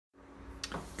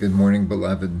Good morning,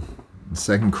 beloved. In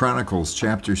 2 Chronicles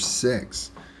chapter 6,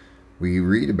 we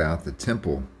read about the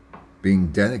temple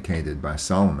being dedicated by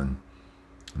Solomon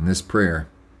in this prayer.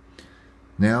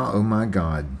 Now, O my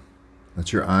God,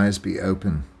 let your eyes be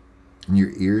open and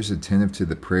your ears attentive to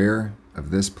the prayer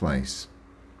of this place.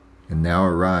 And now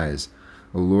arise,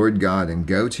 O Lord God, and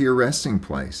go to your resting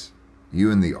place,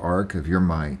 you in the ark of your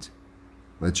might.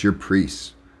 Let your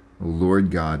priests, O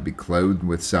Lord God, be clothed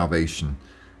with salvation,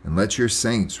 and let your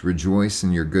saints rejoice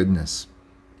in your goodness.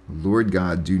 Lord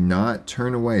God, do not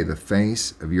turn away the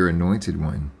face of your anointed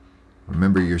one.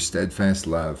 Remember your steadfast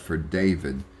love for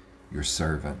David, your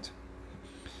servant.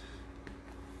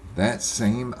 That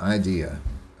same idea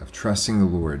of trusting the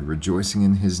Lord, rejoicing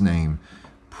in his name,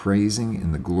 praising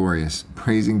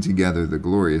together the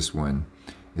glorious one,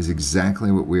 is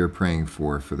exactly what we are praying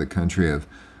for the country of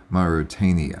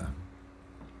Mauritania.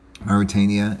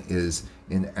 Mauritania is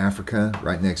in Africa,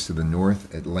 right next to the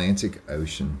North Atlantic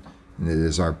Ocean, and it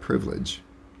is our privilege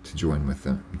to join with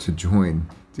them, to join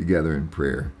together in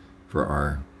prayer for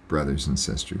our brothers and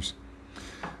sisters.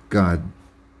 God,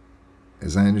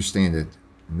 as I understand it,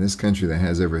 in this country that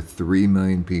has over 3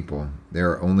 million people, there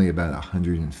are only about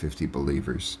 150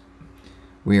 believers.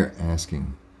 We are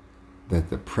asking that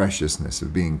the preciousness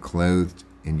of being clothed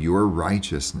in your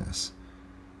righteousness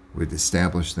would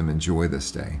establish them in joy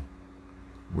this day.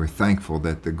 We're thankful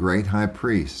that the great high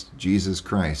priest, Jesus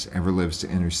Christ, ever lives to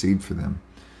intercede for them.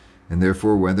 And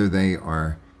therefore, whether they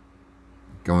are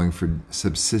going for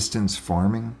subsistence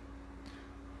farming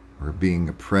or being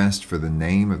oppressed for the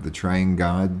name of the triune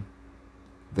God,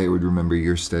 they would remember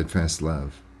your steadfast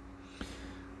love.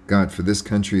 God, for this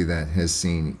country that has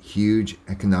seen huge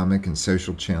economic and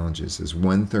social challenges, as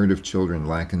 1/3 of children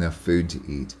lack enough food to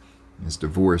eat, as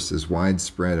divorce is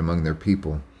widespread among their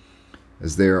people,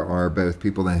 as there are both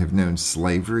people that have known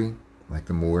slavery, like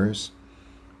the Moors,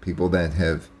 people that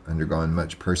have undergone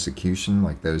much persecution,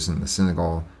 like those in the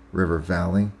Senegal River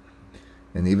Valley,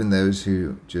 and even those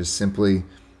who just simply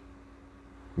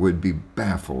would be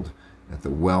baffled at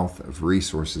the wealth of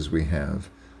resources we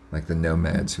have, like the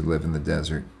nomads who live in the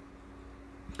desert.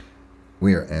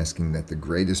 We are asking that the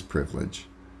greatest privilege,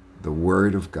 the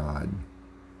Word of God,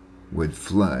 would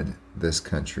flood this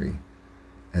country,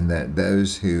 and that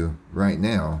those who right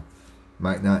now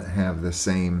might not have the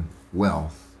same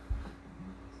wealth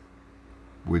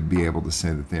would be able to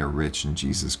say that they are rich in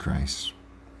Jesus Christ.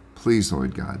 Please,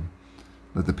 Lord God,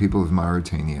 let the people of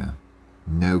Mauritania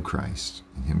know Christ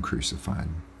and him crucified.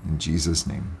 In Jesus'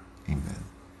 name, amen.